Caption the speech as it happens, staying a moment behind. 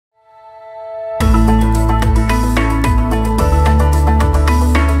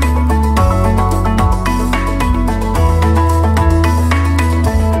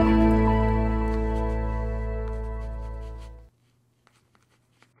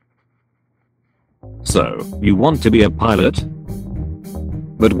So, you want to be a pilot?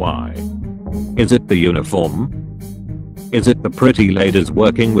 But why? Is it the uniform? Is it the pretty ladies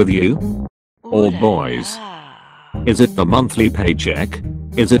working with you? Or boys? Is it the monthly paycheck?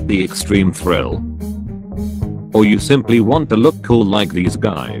 Is it the extreme thrill? Or you simply want to look cool like these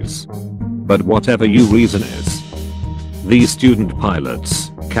guys? But whatever your reason is, these student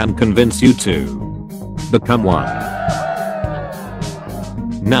pilots can convince you to become one.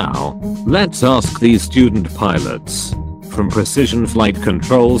 Now, let's ask these student pilots from Precision Flight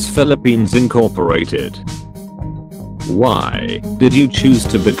Controls Philippines Incorporated. Why did you choose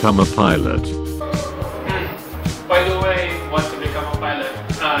to become a pilot? Why do I want to become a pilot?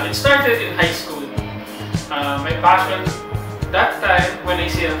 It started in high school. My passion that time when I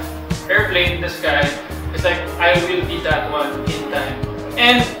see an airplane in the sky, it's like I will be that one in time.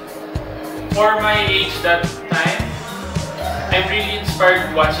 And for my age that time, I'm really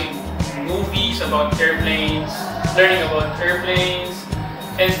inspired watching movies about airplanes, learning about airplanes,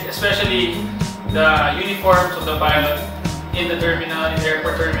 and especially the uniforms of the pilot in the terminal, in the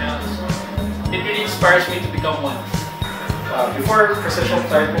airport terminals. It really inspires me to become one. Before Precision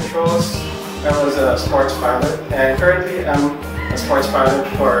Flight Controls, I was a sports pilot, and currently I'm a sports pilot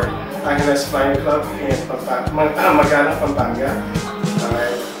for Angeles Flying Club in Magalang, Pampanga.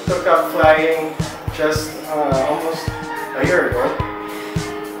 I took up flying just almost a year ago,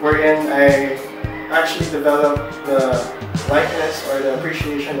 wherein I actually developed the likeness or the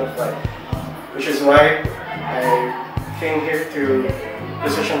appreciation of flight, which is why I came here to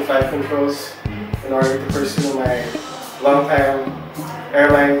Precision Flight Controls in order to pursue my long-time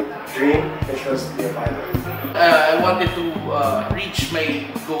airline dream, which was to be a pilot. I wanted to reach my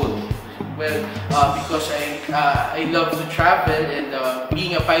goal. Well, because I love to travel, and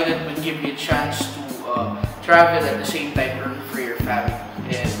being a pilot would give you a chance to travel at the same time for your family,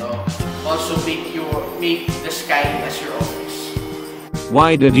 and also make the sky as your office.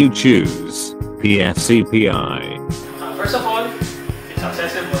 Why did you choose PFCPI? First of all, it's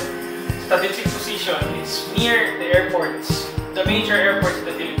accessible. Strategic position. It's near the airports, the major airports in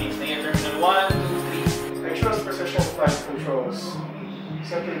the Philippines. Terminal 1, 2, 3. I chose Precision Flight Controls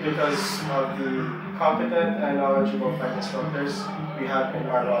simply because of the competent and knowledgeable flight instructors we have in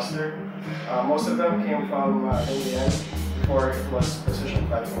our roster. Most of them came from NDN before it was Precision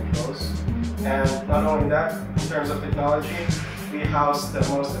Flight Controls. And not only that, in terms of technology, we house the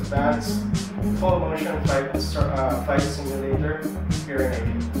most advanced full motion flight simulator here in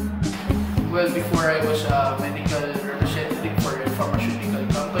AD. Well, before I was a medical representative for a pharmaceutical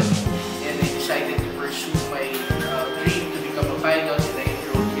company, and I decided to pursue my dream to become a pilot, and I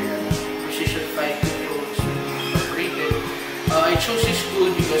enrolled here at Precision Flight Controls Incorporated. I chose this school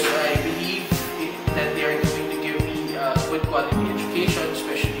because I believe that they are going to give me good quality education,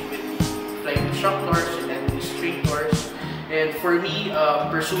 especially with flight instructors and administrators. And for me,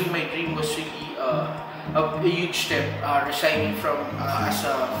 pursuing my dream was really a huge step, resigning from as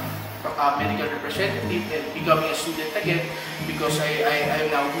a medical representative and becoming a student again, because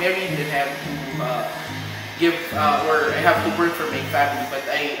I'm now married and have to I have to work for my family. But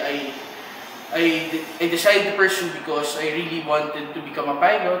I decided to pursue because I really wanted to become a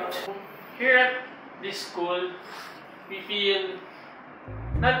pilot. Here at this school, we feel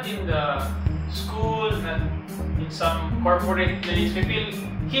not in the school, not in some corporate place. We feel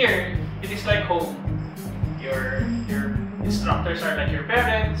here, it is like home. Your instructors are like your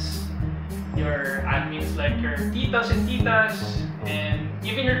parents. Your admins like your titas and titas, and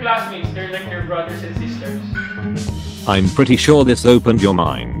even your classmates, they're like your brothers and sisters. I'm pretty sure this opened your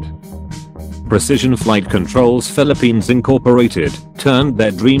mind. Precision Flight Controls Philippines Incorporated turned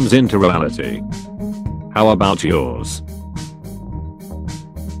their dreams into reality. How about yours?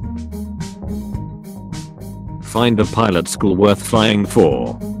 Find a pilot school worth flying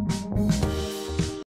for.